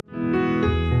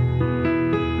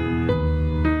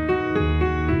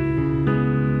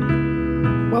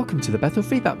Welcome to the Bethel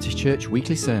Free Baptist Church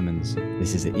weekly sermons.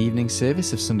 This is the evening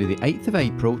service of Sunday the 8th of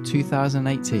April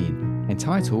 2018,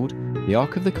 entitled The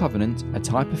Ark of the Covenant, a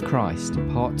Type of Christ,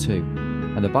 Part 2.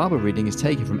 And the Bible reading is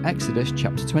taken from Exodus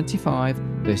chapter 25,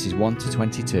 verses 1 to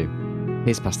 22.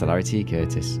 Here's Pastor Larry T.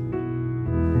 Curtis.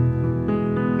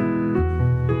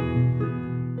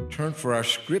 Turn for our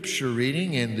scripture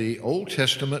reading in the Old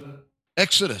Testament,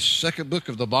 Exodus, second book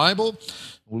of the Bible.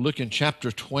 We'll look in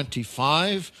chapter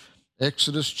 25.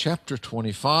 Exodus chapter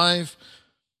 25,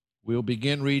 we'll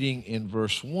begin reading in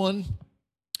verse 1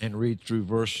 and read through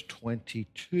verse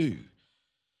 22.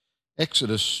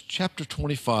 Exodus chapter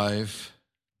 25,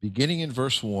 beginning in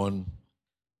verse 1.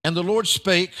 And the Lord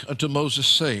spake unto Moses,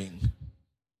 saying,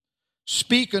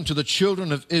 Speak unto the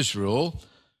children of Israel,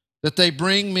 that they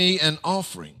bring me an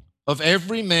offering. Of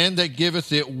every man that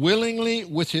giveth it willingly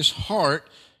with his heart,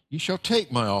 ye shall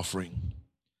take my offering.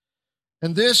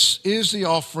 And this is the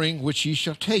offering which ye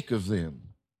shall take of them: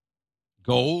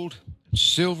 gold, and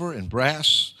silver, and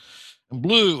brass, and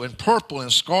blue, and purple,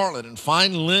 and scarlet, and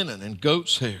fine linen, and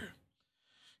goat's hair,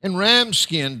 and ram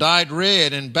skin dyed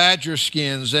red, and badger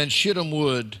skins, and shittim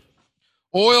wood,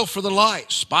 oil for the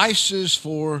light, spices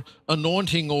for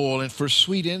anointing oil, and for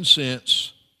sweet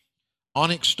incense,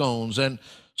 onyx stones, and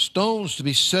stones to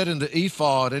be set in the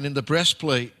ephod and in the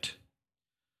breastplate.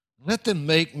 Let them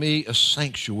make me a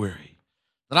sanctuary,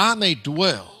 that I may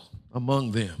dwell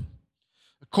among them,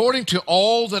 according to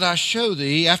all that I show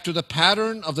thee, after the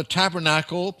pattern of the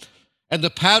tabernacle and the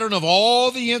pattern of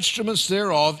all the instruments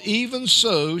thereof, even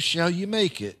so shall ye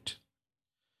make it.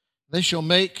 They shall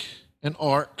make an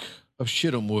ark of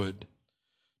shittim wood.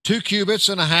 2 cubits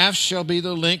and a half shall be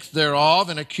the length thereof,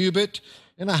 and 1 cubit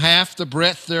and a half the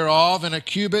breadth thereof, and 1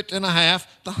 cubit and a half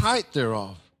the height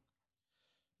thereof.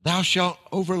 Thou shalt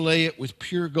overlay it with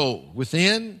pure gold.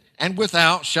 Within and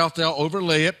without shalt thou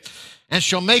overlay it, and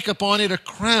shall make upon it a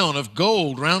crown of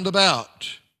gold round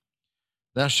about.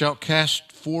 Thou shalt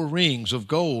cast 4 rings of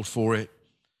gold for it.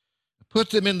 Put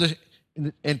them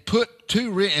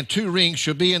two rings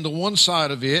shall be in the one side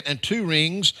of it, and 2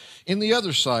 rings in the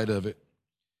other side of it.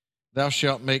 Thou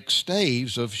shalt make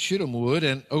staves of shittim wood,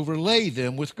 and overlay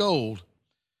them with gold.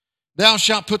 Thou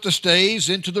shalt put the staves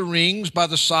into the rings by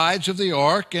the sides of the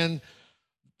ark, and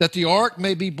that the ark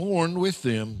may be borne with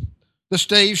them. The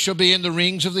staves shall be in the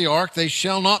rings of the ark, they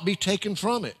shall not be taken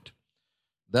from it.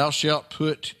 Thou shalt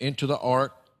put into the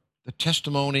ark the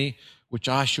testimony which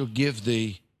I shall give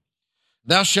thee.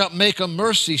 Thou shalt make a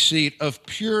mercy seat of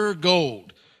pure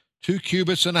gold. 2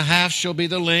 cubits and a half shall be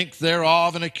the length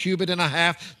thereof, and 1 cubit and a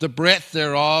half the breadth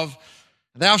thereof.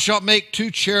 Thou shalt make 2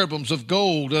 cherubims of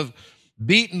gold, of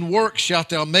beaten work shalt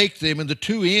thou make them in the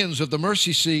 2 ends of the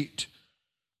mercy seat.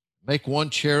 Make 1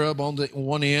 cherub on the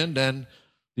one end, and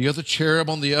the other cherub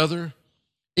on the other.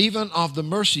 Even of the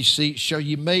mercy seat shall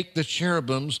ye make the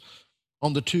cherubims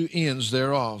on the 2 ends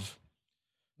thereof.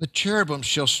 The cherubims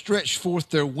shall stretch forth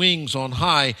their wings on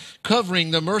high,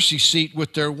 covering the mercy seat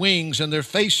with their wings, and their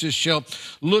faces shall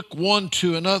look one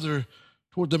to another.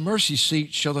 Toward the mercy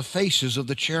seat shall the faces of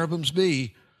the cherubims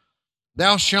be.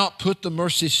 Thou shalt put the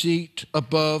mercy seat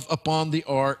above upon the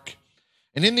ark,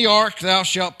 and in the ark thou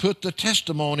shalt put the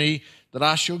testimony that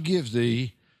I shall give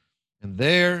thee, and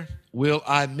there will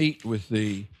I meet with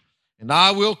thee, and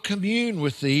I will commune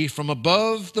with thee from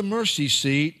above the mercy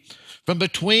seat, from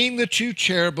between the 2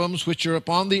 cherubims which are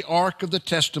upon the ark of the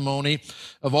testimony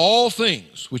of all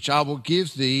things which I will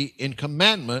give thee in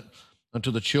commandment unto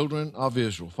the children of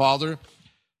Israel. Father,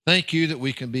 thank you that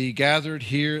we can be gathered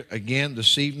here again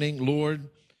this evening, Lord.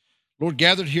 Lord,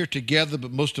 gathered here together,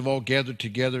 but most of all gathered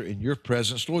together in your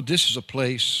presence. Lord, this is a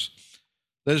place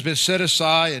that has been set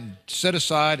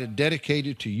aside and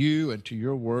dedicated to you and to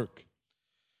your work.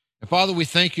 And Father, we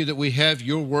thank you that we have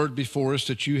your word before us,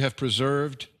 that you have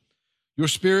preserved your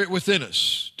Spirit within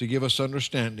us to give us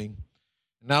understanding.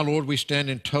 Now, Lord, we stand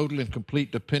in total and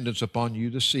complete dependence upon you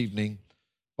this evening.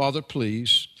 Father,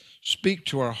 please speak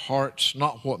to our hearts,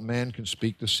 not what man can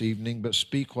speak this evening, but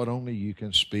speak what only you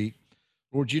can speak.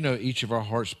 Lord, you know each of our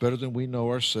hearts better than we know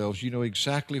ourselves. You know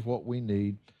exactly what we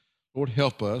need. Lord,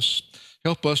 help us.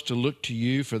 Help us to look to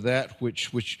you for that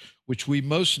which we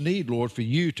most need, Lord, for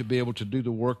you to be able to do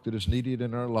the work that is needed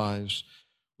in our lives.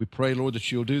 We pray, Lord,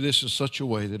 that you'll do this in such a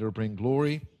way that it'll bring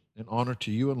glory and honor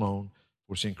to you alone.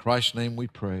 For it's in Christ's name we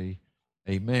pray.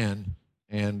 Amen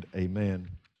and amen.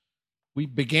 We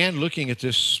began looking at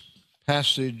this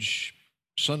passage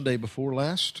Sunday before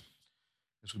last.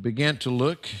 As we began to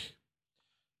look,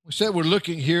 we said we're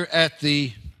looking here at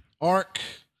the Ark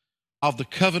of the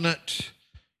Covenant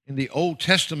in the Old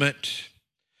Testament.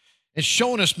 It's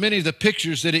showing us many of the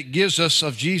pictures that it gives us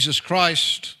of Jesus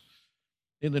Christ.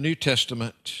 in the New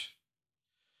Testament.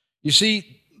 You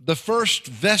see, the first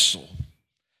vessel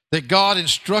that God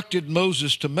instructed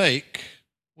Moses to make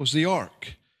was the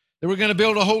ark. They were going to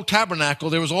build a whole tabernacle.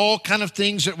 There was all kind of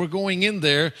things that were going in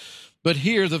there. But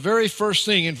here, the very first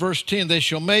thing in verse 10, they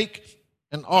shall make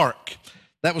an ark.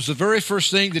 That was the very first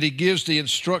thing that he gives the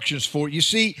instructions for. You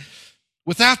see,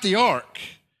 without the ark,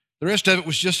 the rest of it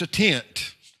was just a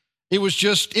tent. It was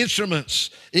just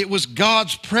instruments. It was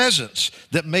God's presence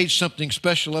that made something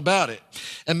special about it.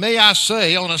 And may I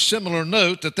say, on a similar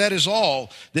note, that is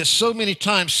all, that so many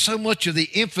times, so much of the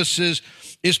emphasis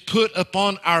is put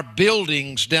upon our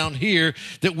buildings down here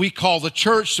that we call the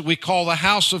church, that we call the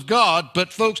house of God.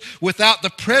 But folks, without the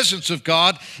presence of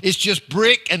God, it's just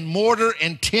brick and mortar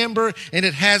and timber, and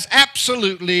it has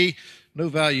absolutely no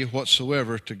value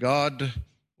whatsoever to God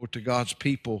or to God's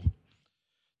people.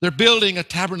 They're building a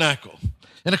tabernacle.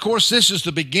 And of course, this is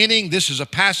the beginning. This is a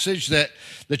passage that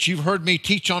you've heard me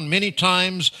teach on many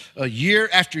times, year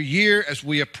after year, as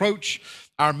we approach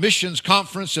our missions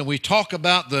conference and we talk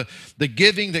about the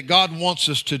giving that God wants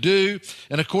us to do.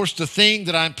 And of course, the thing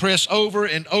that I impress over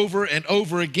and over and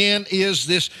over again is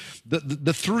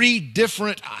the three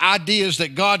different ideas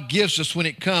that God gives us when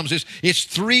it comes. It's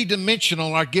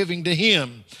three-dimensional, our giving to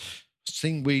Him.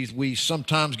 Thing we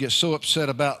sometimes get so upset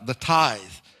about the tithe.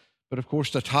 But of course,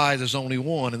 the tithe is only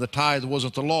one, and the tithe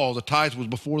wasn't the law. The tithe was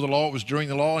before the law, it was during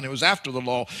the law, and it was after the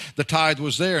law. The tithe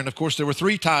was there. And of course, there were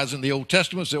three tithes in the Old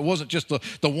Testament, so it wasn't just the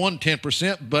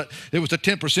 10%, but it was the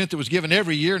 10% that was given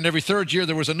every year, and every third year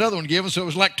there was another one given, so it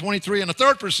was like 23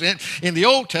 1/3% in the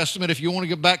Old Testament, if you want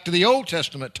to go back to the Old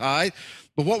Testament tithe.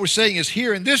 But what we're saying is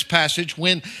here in this passage,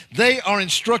 when they are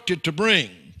instructed to bring,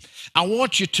 I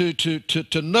want you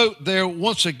to note there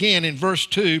once again in verse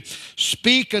 2,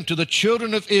 speak unto the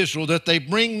children of Israel that they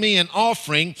bring me an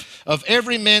offering of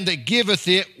every man that giveth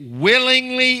it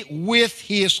willingly with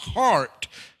his heart.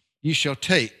 Ye shall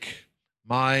take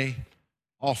my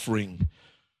offering.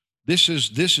 This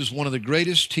is one of the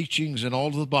greatest teachings in all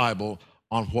of the Bible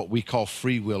on what we call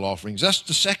free will offerings. That's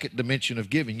the second dimension of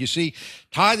giving. You see,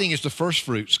 tithing is the first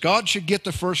fruits. God should get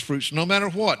the first fruits no matter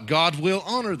what. God will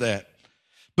honor that.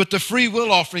 But the free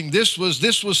will offering, this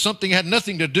was something that had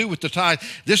nothing to do with the tithe.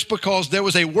 This because there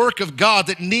was a work of God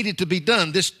that needed to be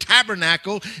done. This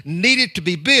tabernacle needed to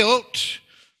be built.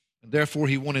 And therefore,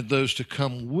 He wanted those to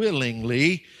come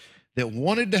willingly that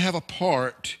wanted to have a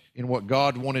part in what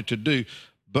God wanted to do.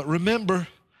 But remember,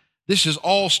 this is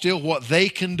all still what they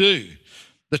can do.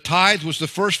 The tithe was the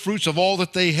first fruits of all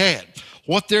that they had.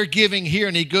 What they're giving here,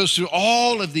 and he goes through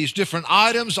all of these different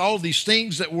items, all of these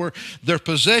things that were their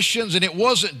possessions, and it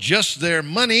wasn't just their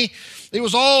money. It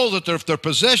was all that their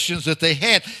possessions that they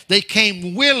had. They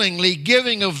came willingly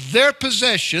giving of their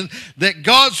possession that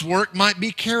God's work might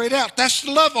be carried out. That's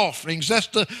the love offerings. That's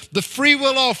the free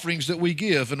will offerings that we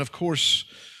give. And of course,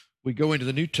 we go into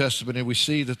the New Testament and we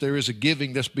see that there is a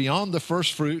giving that's beyond the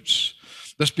first fruits,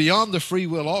 that's beyond the free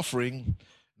will offering.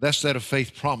 That's that of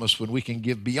faith promise, when we can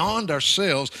give beyond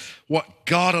ourselves what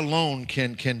God alone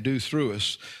can do through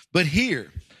us. But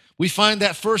here, we find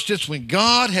that first it's when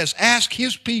God has asked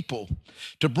His people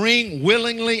to bring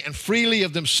willingly and freely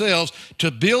of themselves to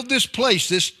build this place,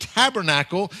 this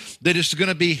tabernacle that is going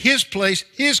to be His place,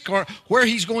 His car, where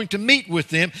He's going to meet with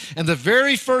them. And the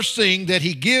very first thing that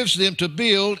He gives them to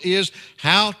build is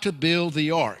how to build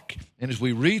the ark. And as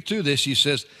we read through this, He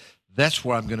says, that's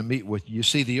where I'm going to meet with you. You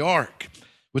see, the ark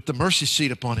with the mercy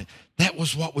seat upon it, that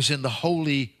was what was in the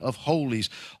Holy of Holies.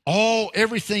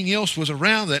 Everything else was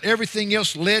around that. Everything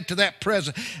else led to that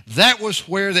presence. That was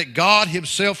where that God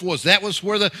Himself was. That was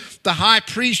where the high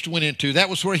priest went into. That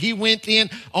was where He went in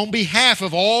on behalf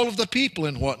of all of the people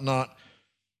and whatnot.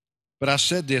 But I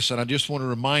said this, and I just want to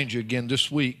remind you again this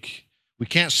week. We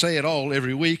can't say it all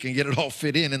every week and get it all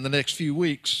fit in the next few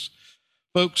weeks.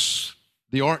 Folks,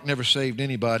 the ark never saved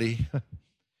anybody.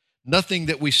 Nothing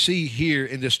that we see here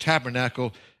in this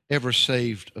tabernacle ever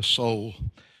saved a soul.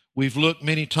 We've looked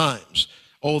many times.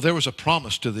 Oh, there was a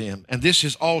promise to them. And this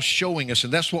is all showing us,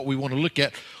 and that's what we want to look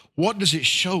at. What does it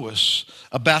show us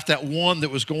about that one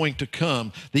that was going to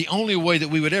come? The only way that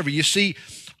we would ever, you see,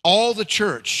 all the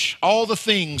church, all the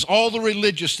things, all the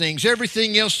religious things,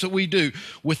 everything else that we do,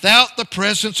 without the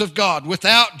presence of God,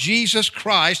 without Jesus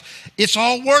Christ, it's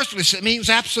all worthless. It means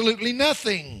absolutely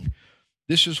nothing.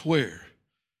 This is where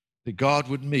that God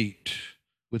would meet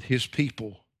with His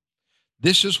people.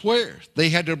 This is where they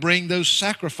had to bring those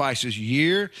sacrifices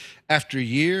year after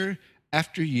year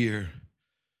after year.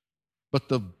 But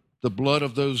the blood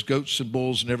of those goats and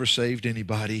bulls never saved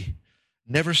anybody.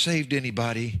 Never saved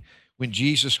anybody. when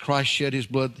Jesus Christ shed his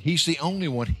blood. He's the only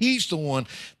one. He's the one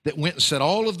that went and set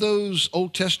all of those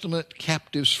Old Testament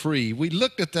captives free. We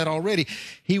looked at that already.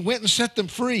 He went and set them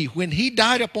free. When he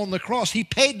died up on the cross, he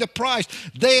paid the price.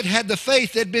 They had had the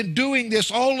faith. They'd been doing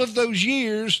this all of those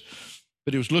years,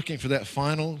 but he was looking for that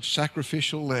final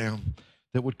sacrificial lamb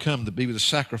that would come to be the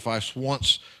sacrifice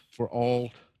once for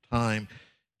all time.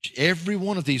 Every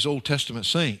one of these Old Testament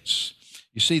saints,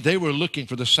 you see, they were looking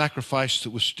for the sacrifice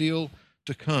that was still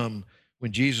to come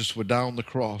when Jesus would die on the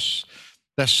cross.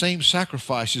 That same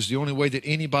sacrifice is the only way that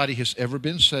anybody has ever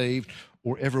been saved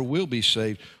or ever will be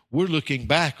saved. We're looking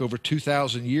back over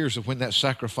 2,000 years of when that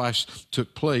sacrifice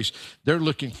took place. They're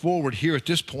looking forward here at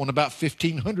this point about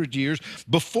 1,500 years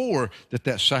before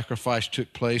that sacrifice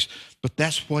took place. But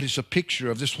that's what it's a picture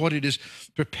of. That's what it is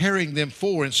preparing them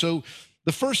for. And so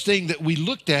the first thing that we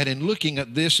looked at in looking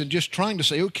at this and just trying to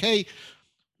say, okay,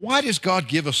 why does God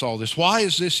give us all this? Why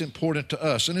is this important to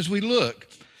us? And as we look,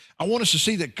 I want us to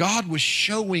see that God was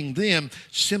showing them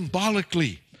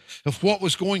symbolically of what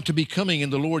was going to be coming in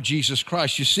the Lord Jesus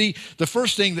Christ. You see, the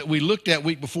first thing that we looked at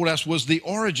week before last was the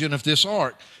origin of this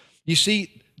ark. You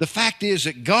see, the fact is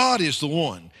that God is the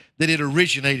one that it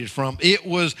originated from. It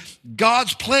was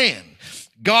God's plan.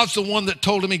 God's the one that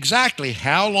told him exactly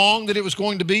how long that it was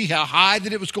going to be, how high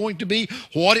that it was going to be,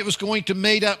 what it was going to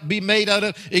be made out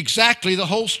of, exactly the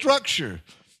whole structure.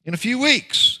 In a few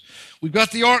weeks, we've got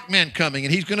the Ark Man coming,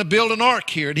 and he's going to build an ark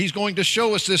here, and he's going to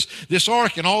show us this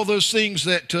ark and all those things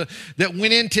that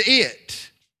went into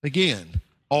it. Again,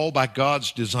 all by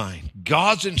God's design,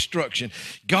 God's instruction.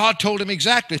 God told him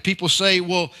exactly. People say,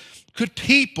 well, could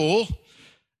people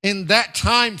in that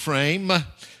time frame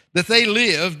that they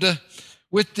lived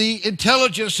with the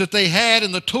intelligence that they had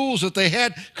and the tools that they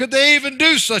had, could they even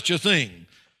do such a thing?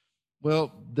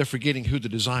 Well, they're forgetting who the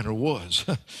designer was.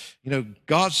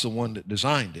 God's the one that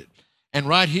designed it. And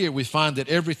right here, we find that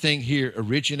everything here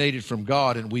originated from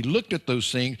God, and we looked at those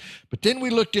things, but then we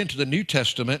looked into the New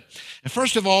Testament. And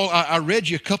first of all, I read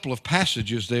you a couple of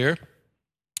passages there.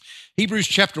 Hebrews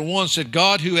chapter 1 said,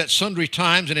 God, who at sundry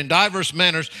times and in diverse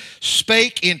manners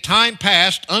spake in time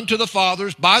past unto the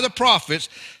fathers by the prophets,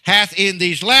 hath in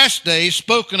these last days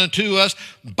spoken unto us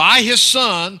by his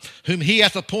Son, whom he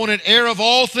hath appointed heir of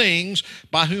all things,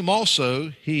 by whom also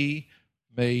he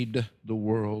made the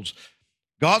worlds.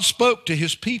 God spoke to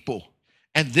his people,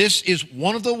 and this is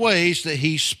one of the ways that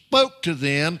he spoke to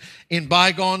them in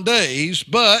bygone days,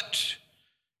 but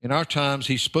in our times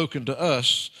he's spoken to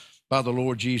us by the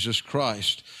Lord Jesus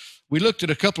Christ. We looked at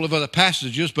a couple of other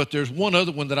passages, but there's one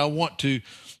other one that I want to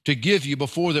give you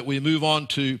before that we move on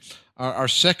to our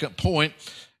second point,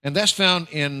 and that's found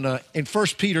in 1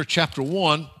 Peter chapter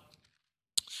 1.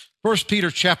 1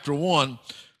 Peter chapter 1,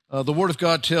 the Word of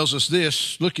God tells us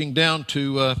this, looking down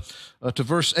to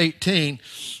verse 18.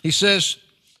 He says,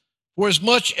 for as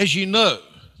much as you know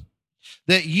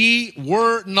that ye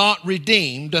were not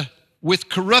redeemed with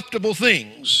corruptible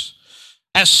things,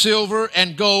 as silver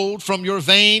and gold from your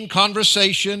vain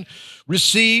conversation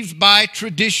received by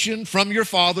tradition from your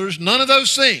fathers, none of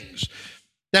those things.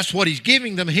 That's what he's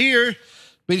giving them here.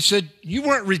 But he said, you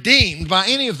weren't redeemed by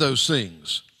any of those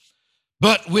things,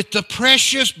 but with the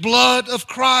precious blood of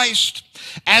Christ,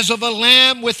 as of a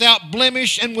lamb without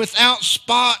blemish and without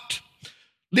spot.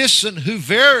 Listen, who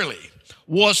verily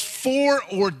was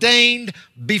foreordained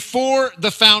before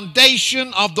the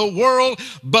foundation of the world,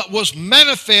 but was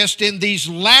manifest in these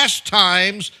last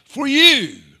times for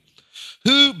you,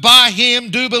 who by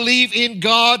him do believe in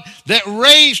God, that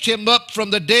raised him up from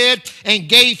the dead and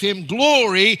gave him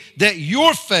glory, that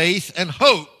your faith and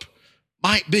hope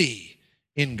might be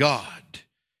in God.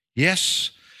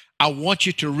 Yes, I want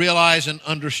you to realize and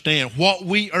understand what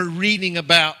we are reading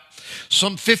about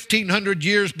some 1,500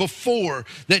 years before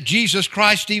that Jesus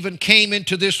Christ even came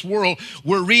into this world.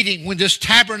 We're reading when this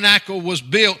tabernacle was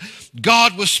built,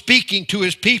 God was speaking to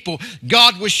his people.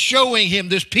 God was showing him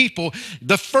this people.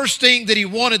 The first thing that he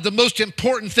wanted, the most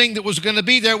important thing that was going to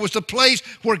be there, was the place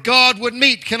where God would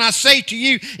meet. Can I say to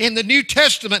you, in the New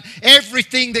Testament,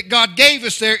 everything that God gave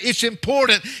us there, it's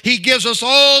important. He gives us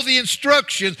all the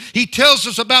instructions. He tells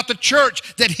us about the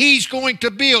church that he's going to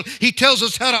build. He tells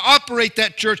us how to operate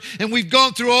that church. And we've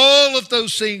gone through all of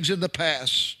those things in the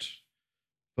past.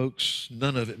 Folks,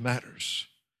 none of it matters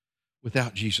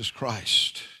without Jesus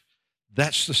Christ.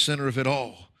 That's the center of it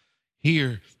all.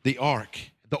 Here, the ark,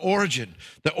 the origin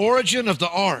of the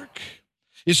ark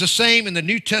is the same in the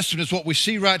New Testament as what we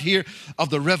see right here of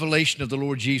the revelation of the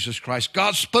Lord Jesus Christ.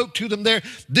 God spoke to them there.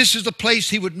 This is the place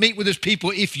he would meet with his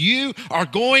people. If you are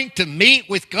going to meet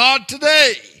with God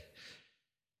today,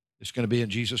 it's going to be in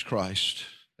Jesus Christ.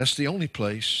 That's the only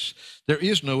place. There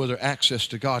is no other access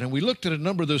to God. And we looked at a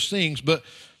number of those things, but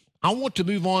I want to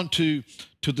move on to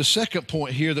the second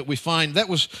point here that we find. That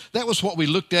was what we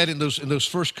looked at in those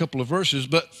first couple of verses.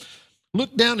 But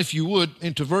look down, if you would,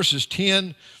 into verses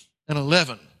 10 and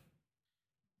 11.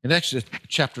 In Exodus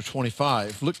chapter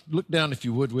 25, look down, if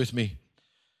you would, with me.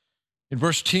 In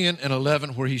verse 10 and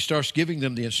 11, where he starts giving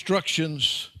them the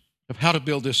instructions of how to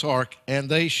build this ark.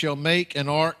 And they shall make an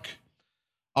ark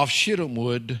of shittim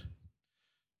wood,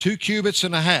 2 cubits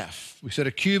and a half. We said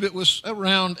a cubit was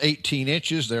around 18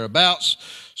 inches, thereabouts.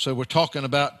 So we're talking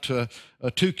about 2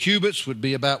 cubits would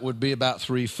be about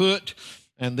 3 foot.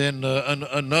 And then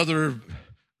another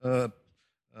 8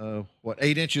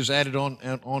 inches added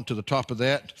on to the top of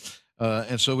that.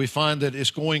 And so we find that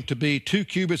it's going to be 2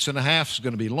 cubits and a half is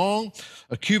going to be long,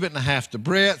 a cubit and a half the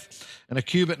breadth, and a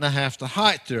cubit and a half the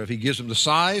height thereof. He gives them the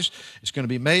size. It's going to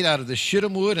be made out of the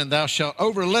shittim wood, and thou shalt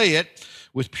overlay it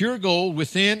with pure gold.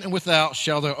 Within and without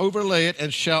shalt thou overlay it,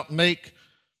 and shalt make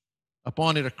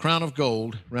upon it a crown of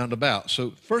gold round about.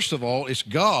 So first of all, it's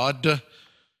God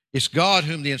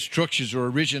whom the instructions are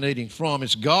originating from.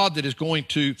 It's God that is going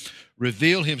to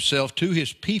reveal himself to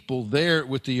his people there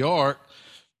with the ark.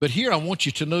 But here I want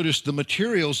you to notice the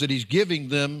materials that he's giving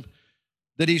them,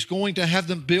 that he's going to have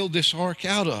them build this ark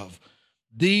out of.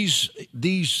 These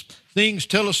things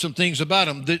tell us some things about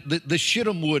them. The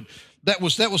shittim wood, that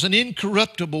was an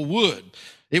incorruptible wood.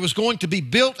 It was going to be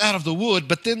built out of the wood,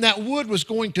 but then that wood was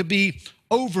going to be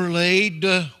overlaid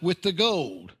with the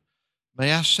gold.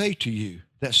 May I say to you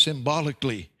that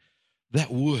symbolically, that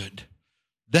wood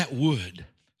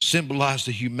symbolized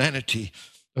the humanity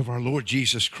of our Lord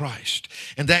Jesus Christ.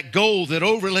 And that gold that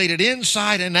overlaid it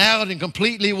inside and out and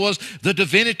completely was the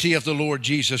divinity of the Lord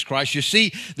Jesus Christ. You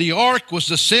see, the ark was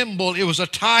the symbol, it was a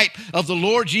type of the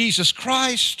Lord Jesus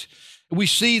Christ. We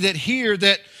see that here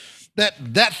that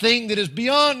thing that is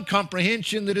beyond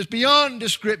comprehension, that is beyond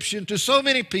description to so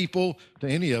many people, to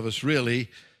any of us really,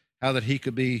 how that he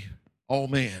could be all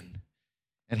man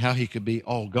and how he could be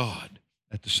all God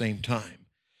at the same time.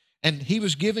 And he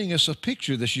was giving us a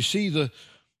picture of this. You see, the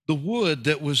wood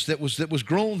that was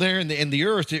grown there in the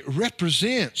earth, it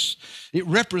represents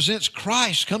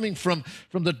Christ coming from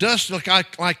the dust like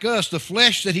us, the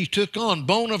flesh that he took on,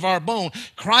 bone of our bone.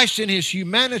 Christ in his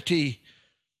humanity,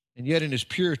 and yet in his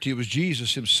purity, it was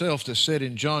Jesus himself that said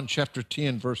in John chapter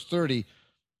 10, verse 30,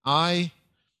 I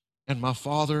and my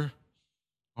Father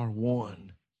are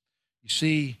one. You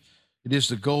see, it is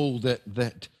the gold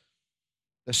that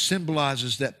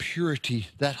symbolizes that purity,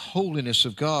 that holiness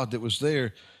of God that was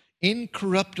there.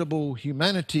 Incorruptible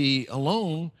humanity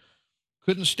alone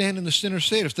couldn't stand in the center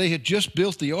seat. If they had just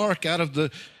built the ark out of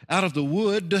the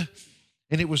wood,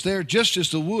 and it was there just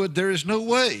as the wood, there is no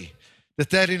way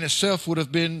that in itself would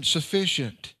have been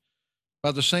sufficient.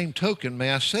 By the same token,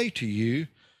 may I say to you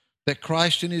that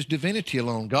Christ in his divinity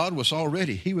alone,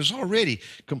 he was already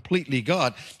completely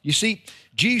God. You see,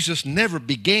 Jesus never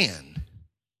began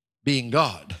being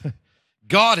God.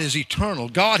 God is eternal.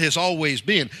 God has always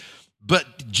been.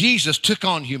 But Jesus took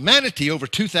on humanity over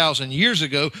 2,000 years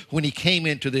ago when he came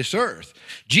into this earth.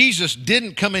 Jesus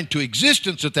didn't come into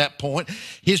existence at that point.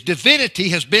 His divinity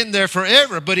has been there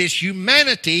forever, but his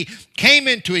humanity came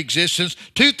into existence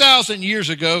 2,000 years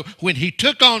ago when he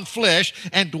took on flesh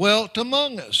and dwelt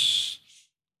among us.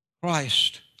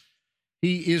 Christ,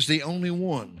 he is the only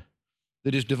one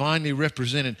that is divinely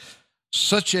represented.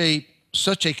 Such a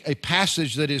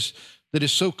passage that is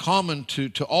so common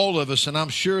to all of us, and I'm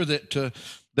sure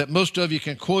that most of you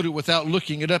can quote it without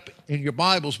looking it up in your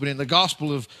Bibles, but in the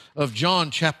Gospel of John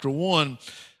chapter 1,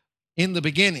 in the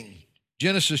beginning,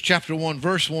 Genesis chapter 1,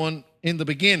 verse 1, in the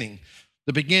beginning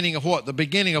of what? The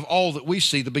beginning of all that we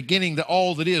see, the beginning of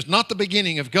all that is, not the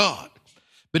beginning of God,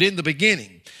 but in the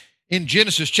beginning. In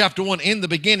Genesis chapter 1, in the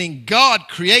beginning, God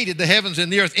created the heavens and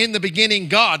the earth. In the beginning,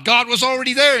 God was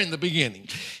already there in the beginning.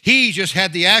 He just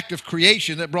had the act of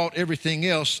creation that brought everything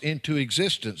else into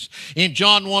existence. In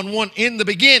John 1:1, in the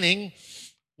beginning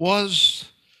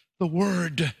was the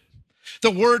Word.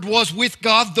 The Word was with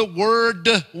God. The Word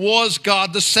was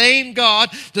God. The same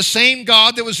God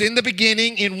that was in the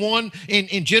beginning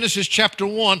in Genesis chapter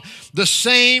 1, the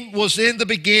same was in the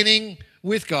beginning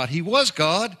with God. He was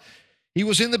God. He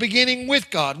was in the beginning with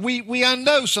God. We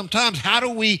know sometimes, how do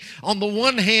we, on the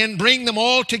one hand, bring them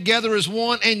all together as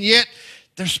one, and yet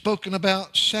they're spoken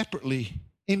about separately,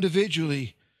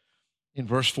 individually. In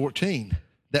verse 14,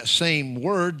 that same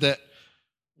Word that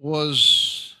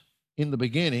was in the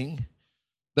beginning,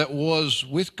 that was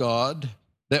with God,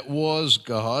 that was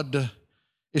God,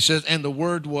 it says, and the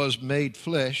Word was made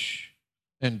flesh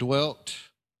and dwelt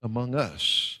among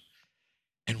us.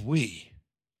 And we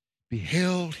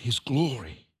beheld his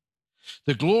glory.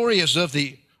 The glory is of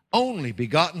the only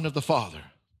begotten of the Father,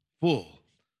 full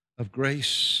of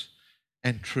grace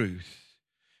and truth.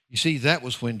 You see, that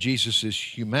was when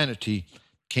Jesus' humanity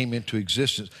came into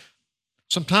existence.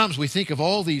 Sometimes we think of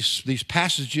all these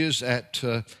passages at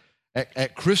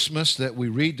Christmas, that we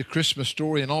read the Christmas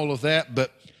story and all of that,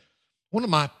 but one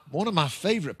of my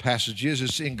favorite passages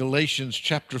is in Galatians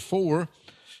chapter 4,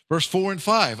 verse 4 and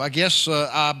 5. I guess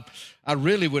I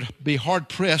really would be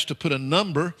hard-pressed to put a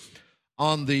number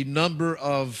on the number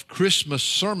of Christmas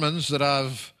sermons that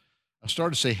I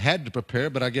started to say had to prepare,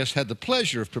 but I guess had the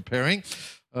pleasure of preparing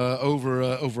over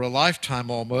a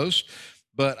lifetime almost.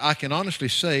 But I can honestly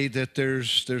say that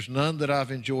there's none that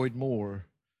I've enjoyed more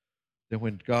than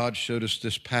when God showed us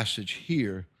this passage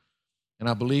here. And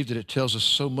I believe that it tells us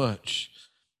so much.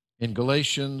 In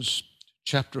Galatians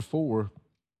chapter 4,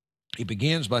 he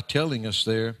begins by telling us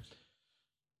there,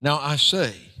 "Now I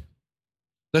say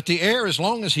that the heir, as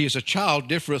long as he is a child,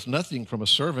 differeth nothing from a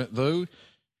servant, though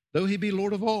he be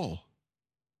Lord of all,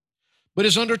 but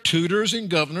is under tutors and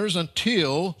governors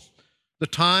until the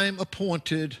time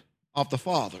appointed of the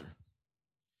Father.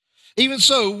 Even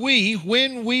so, we,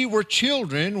 when we were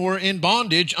children, were in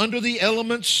bondage under the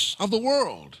elements of the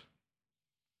world."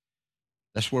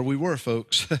 That's where we were,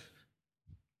 folks.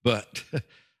 But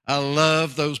I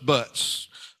love those buts.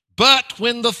 "But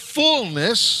when the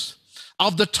fullness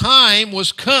of the time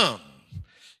was come,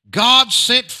 God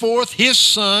sent forth his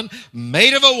Son,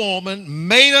 made of a woman,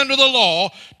 made under the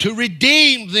law, to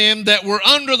redeem them that were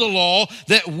under the law,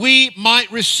 that we might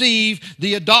receive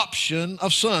the adoption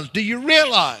of sons." Do you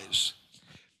realize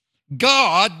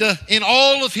God, in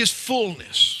all of his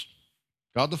fullness,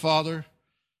 God the Father,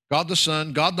 God the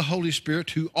Son, God the Holy Spirit,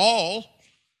 who all,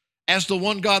 as the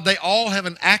one God, they all have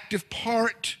an active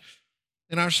part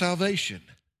in our salvation.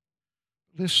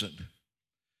 Listen,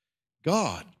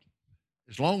 God,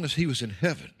 as long as he was in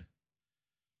heaven,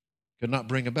 could not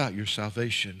bring about your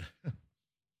salvation.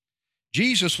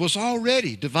 Jesus was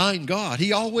already divine God.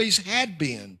 He always had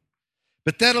been.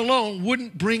 But that alone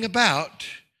wouldn't bring about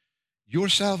your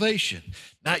salvation.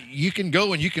 Now, you can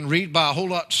go and you can read by a whole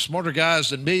lot smarter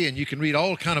guys than me, and you can read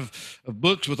all kind of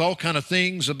books with all kind of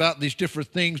things about these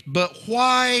different things. But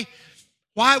why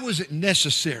was it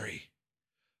necessary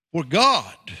for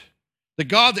God, the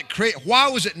God that created, why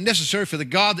was it necessary for the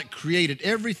God that created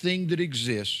everything that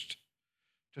exists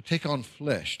to take on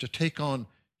flesh, to take on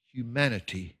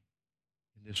humanity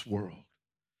in this world?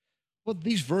 Well,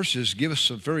 these verses give us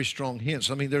some very strong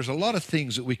hints. I mean, there's a lot of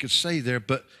things that we could say there,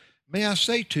 but may I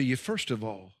say to you, first of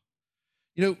all,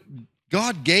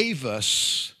 God gave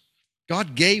us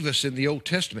in the Old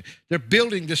Testament, they're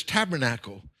building this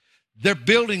tabernacle. They're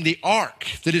building the ark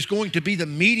that is going to be the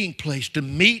meeting place to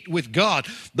meet with God.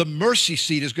 The mercy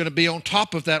seat is going to be on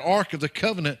top of that ark of the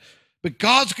covenant. But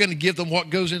God's going to give them what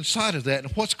goes inside of that.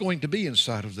 And what's going to be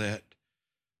inside of that?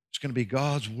 It's going to be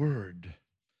God's word.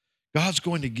 God's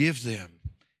going to give them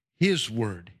his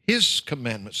word, his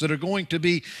commandments that are going to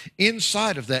be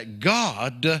inside of that.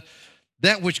 God,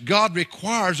 that which God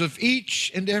requires of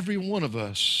each and every one of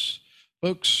us.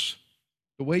 Folks,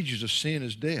 the wages of sin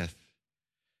is death.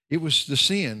 It was the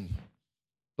sin.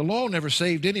 The law never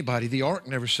saved anybody. The ark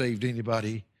never saved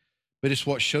anybody. But it's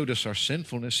what showed us our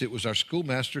sinfulness. It was our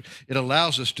schoolmaster. It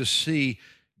allows us to see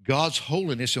God's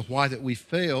holiness and why that we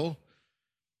fail.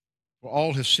 For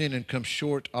all have sinned and come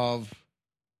short of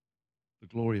the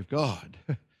glory of God.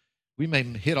 We may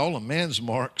hit all of man's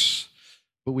marks,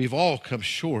 but we've all come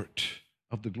short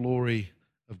of the glory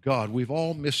of God. We've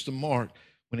all missed the mark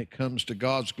when it comes to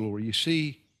God's glory. You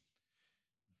see,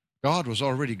 God was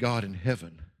already God in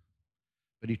heaven,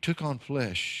 but he took on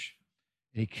flesh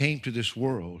and he came to this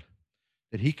world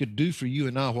that he could do for you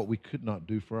and I what we could not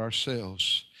do for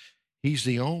ourselves. He's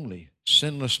the only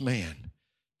sinless man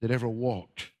that ever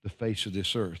walked the face of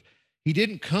this earth. He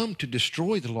didn't come to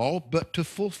destroy the law, but to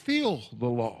fulfill the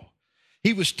law.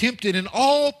 He was tempted in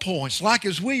all points, like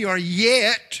as we are,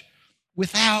 yet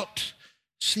without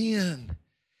sin.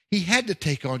 He had to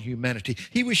take on humanity.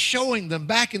 He was showing them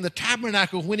back in the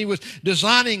tabernacle when he was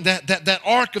designing that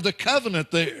Ark of the Covenant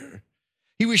there.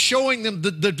 He was showing them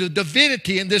the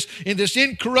divinity in this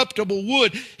incorruptible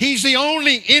wood. He's the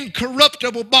only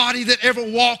incorruptible body that ever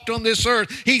walked on this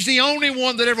earth. He's the only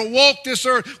one that ever walked this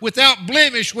earth without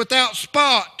blemish, without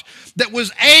spot, that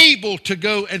was able to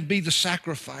go and be the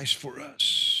sacrifice for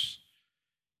us.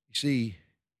 You see,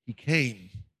 he came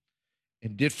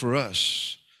and did for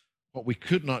us what we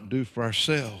could not do for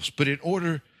ourselves. But in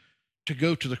order to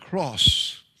go to the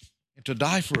cross and to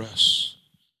die for us,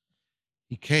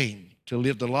 he came to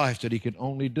live the life that he could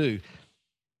only do.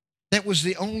 That was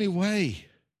the only way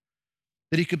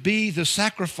that he could be the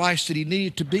sacrifice that he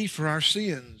needed to be for our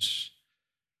sins.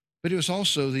 But it was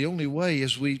also the only way,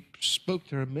 as we spoke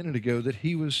there a minute ago, that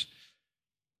he was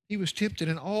tempted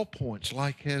in all points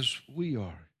like as we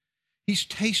are. He's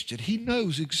tasted. He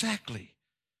knows exactly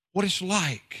what it's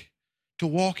like to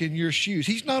walk in your shoes.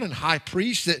 He's not an high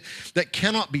priest that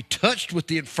cannot be touched with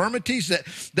the infirmities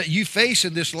that you face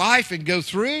in this life and go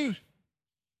through.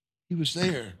 He was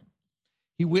there.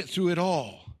 He went through it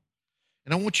all.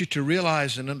 And I want you to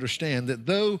realize and understand that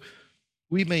though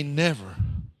we may never,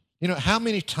 how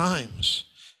many times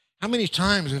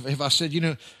have I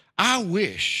said, I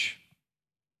wish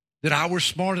that I were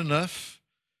smart enough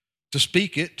to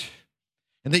speak it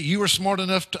and that you were smart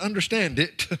enough to understand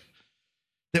it,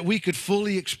 that we could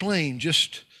fully explain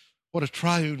just what a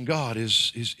triune God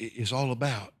is all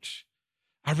about.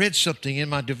 I read something in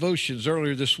my devotions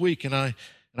earlier this week, and I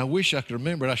wish I could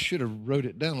remember it. I should have wrote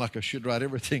it down like I should write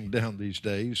everything down these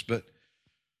days, but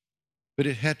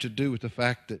it had to do with the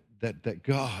fact that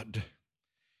God,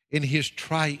 in his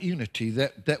triunity,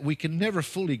 that we can never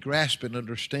fully grasp and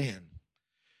understand,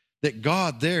 that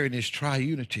God there in his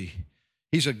triunity,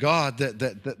 he's a God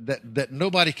that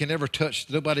nobody can ever touch,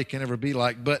 nobody can ever be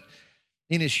like, but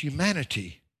in his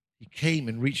humanity, he came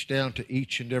and reached down to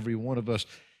each and every one of us.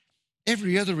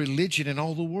 Every other religion in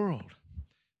all the world,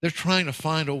 they're trying to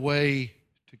find a way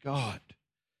to God.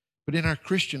 But in our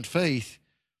Christian faith,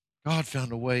 God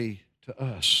found a way to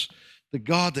us. The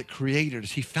God that created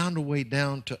us, he found a way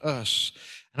down to us.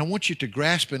 And I want you to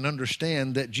grasp and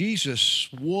understand that Jesus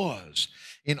was,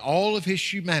 in all of his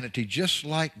humanity, just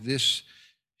like this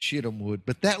shittim wood.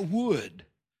 But that wood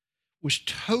was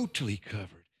totally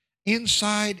covered,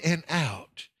 inside and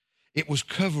out. It was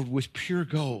covered with pure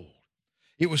gold.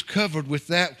 It was covered with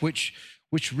that which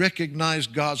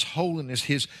recognized God's holiness,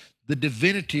 the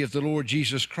divinity of the Lord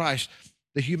Jesus Christ,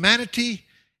 the humanity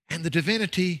and the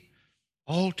divinity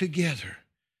all together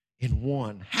in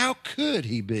one. How could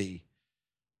he be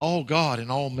all God and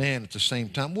all man at the same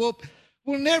time? Well,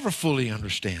 we'll never fully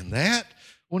understand that.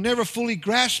 We'll never fully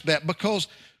grasp that because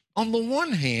on the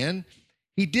one hand,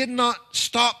 he did not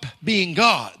stop being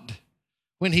God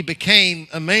when he became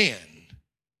a man.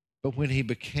 But when he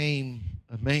became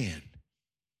a man,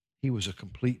 he was a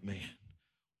complete man,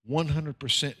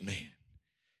 100% man.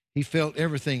 He felt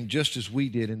everything just as we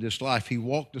did in this life. He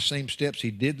walked the same steps.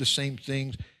 He did the same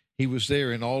things. He was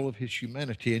there in all of his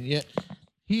humanity. And yet,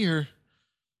 here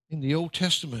in the Old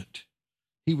Testament,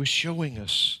 he was showing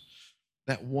us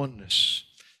that oneness.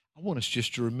 I want us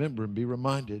just to remember and be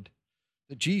reminded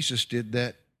that Jesus did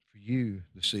that for you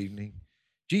this evening.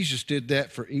 Jesus did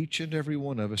that for each and every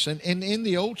one of us. And in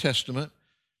the Old Testament,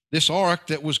 this ark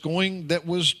that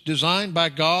was designed by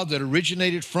God, that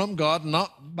originated from God,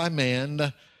 not by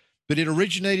man, but it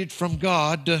originated from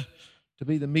God to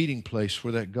be the meeting place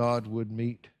where that God would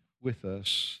meet with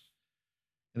us.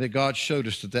 And that God showed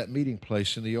us that meeting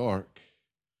place in the ark,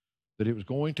 that it was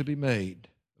going to be made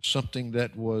of something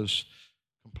that was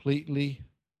completely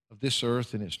of this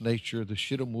earth in its nature, the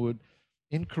shittim wood,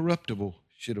 incorruptible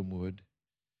shittim wood,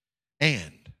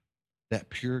 and that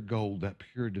pure gold, that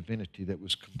pure divinity that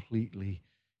was completely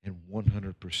and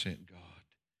 100% God.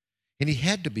 And he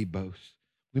had to be both.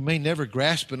 We may never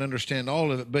grasp and understand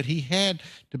all of it, but he had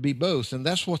to be both. And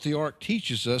that's what the ark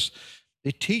teaches us.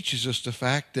 It teaches us the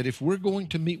fact that if we're going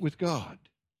to meet with God,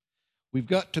 we've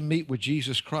got to meet with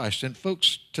Jesus Christ. And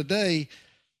folks, today,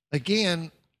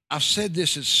 again, I've said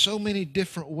this in so many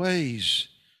different ways.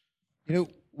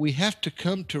 We have to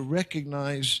come to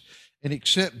recognize and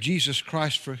accept Jesus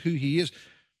Christ for who he is.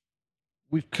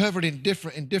 We've covered in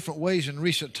different ways in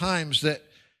recent times that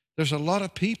there's a lot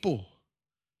of people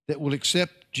that will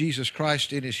accept Jesus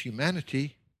Christ in his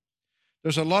humanity.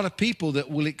 There's a lot of people that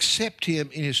will accept him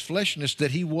in his fleshness,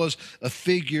 that he was a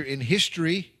figure in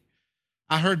history.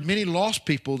 I heard many lost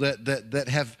people that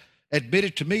have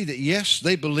admitted to me that, yes,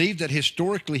 they believe that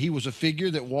historically he was a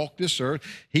figure that walked this earth.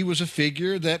 He was a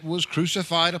figure that was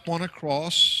crucified upon a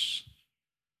cross.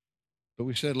 But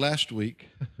we said last week,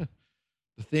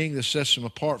 the thing that sets him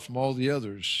apart from all the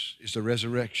others is the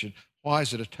resurrection. Why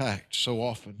is it attacked so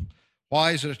often?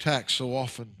 Why is it attacked so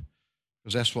often?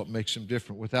 Because that's what makes him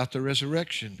different. Without the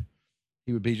resurrection,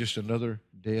 he would be just another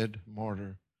dead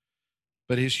martyr.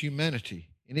 But in his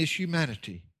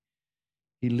humanity,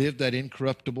 he lived that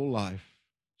incorruptible life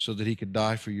so that he could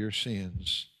die for your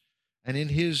sins. And in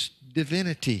his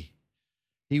divinity,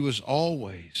 he was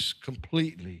always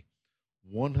completely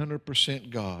 100%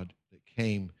 God that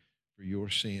came for your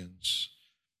sins.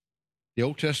 The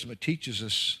Old Testament teaches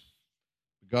us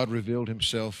that God revealed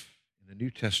himself in the New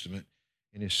Testament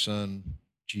in his Son,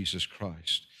 Jesus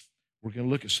Christ. We're going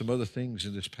to look at some other things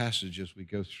in this passage as we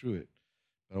go through it.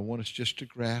 But I want us just to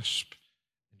grasp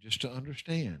and just to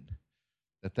understand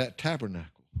that that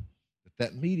tabernacle,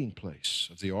 that meeting place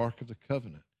of the Ark of the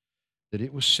Covenant, that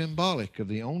it was symbolic of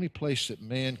the only place that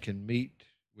man can meet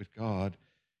with God,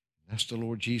 and that's the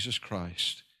Lord Jesus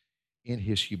Christ in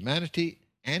his humanity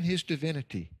and his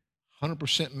divinity.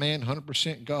 100% man,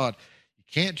 100% God. You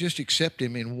can't just accept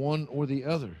him in one or the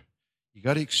other. You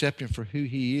got to accept him for who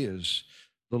he is,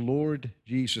 the Lord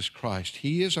Jesus Christ.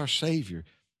 He is our Savior.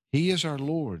 He is our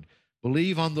Lord.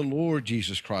 Believe on the Lord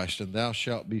Jesus Christ, and thou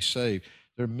shalt be saved.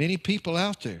 There are many people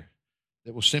out there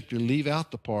that will simply leave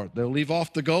out the part. They'll leave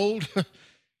off the gold and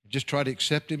just try to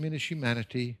accept him in his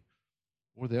humanity,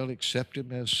 or they'll accept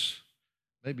him as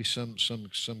maybe some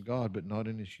God, but not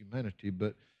in his humanity.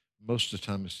 But most of the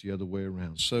time it's the other way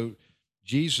around. So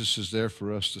Jesus is there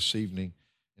for us this evening,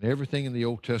 and everything in the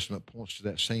Old Testament points to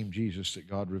that same Jesus that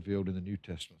God revealed in the New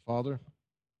Testament. Father,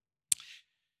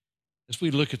 as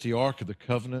we look at the Ark of the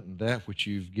Covenant and that which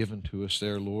you've given to us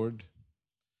there, Lord,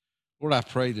 I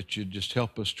pray that you'd just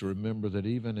help us to remember that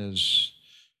even as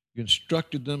you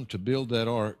instructed them to build that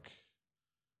ark,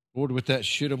 Lord, with that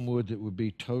shittim wood that would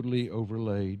be totally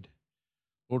overlaid,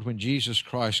 Lord, when Jesus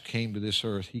Christ came to this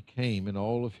earth, he came in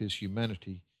all of his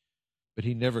humanity, but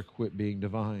he never quit being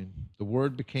divine. The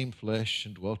Word became flesh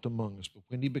and dwelt among us, but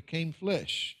when he became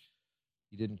flesh,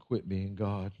 he didn't quit being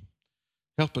God.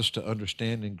 Help us to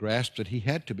understand and grasp that he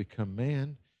had to become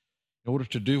man in order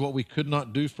to do what we could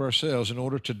not do for ourselves, in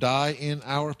order to die in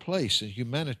our place in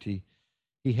humanity.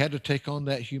 He had to take on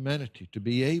that humanity to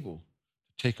be able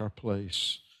to take our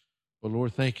place. But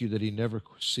Lord, thank you that he never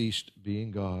ceased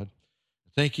being God.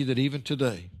 Thank you that even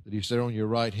today, that he's there on your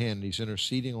right hand and he's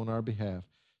interceding on our behalf.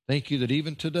 Thank you that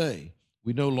even today,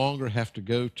 we no longer have to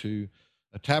go to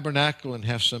a tabernacle and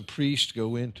have some priest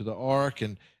go into the ark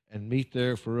and meet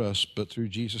there for us, but through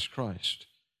Jesus Christ,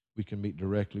 we can meet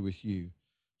directly with you.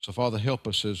 So, Father, help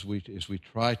us as we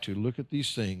try to look at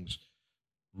these things,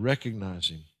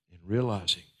 recognizing and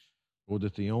realizing, Lord,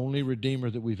 that the only Redeemer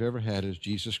that we've ever had is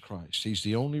Jesus Christ. He's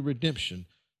the only redemption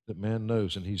that man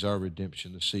knows, and he's our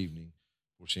redemption this evening.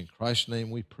 For it's in Christ's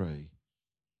name we pray.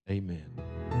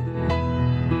 Amen.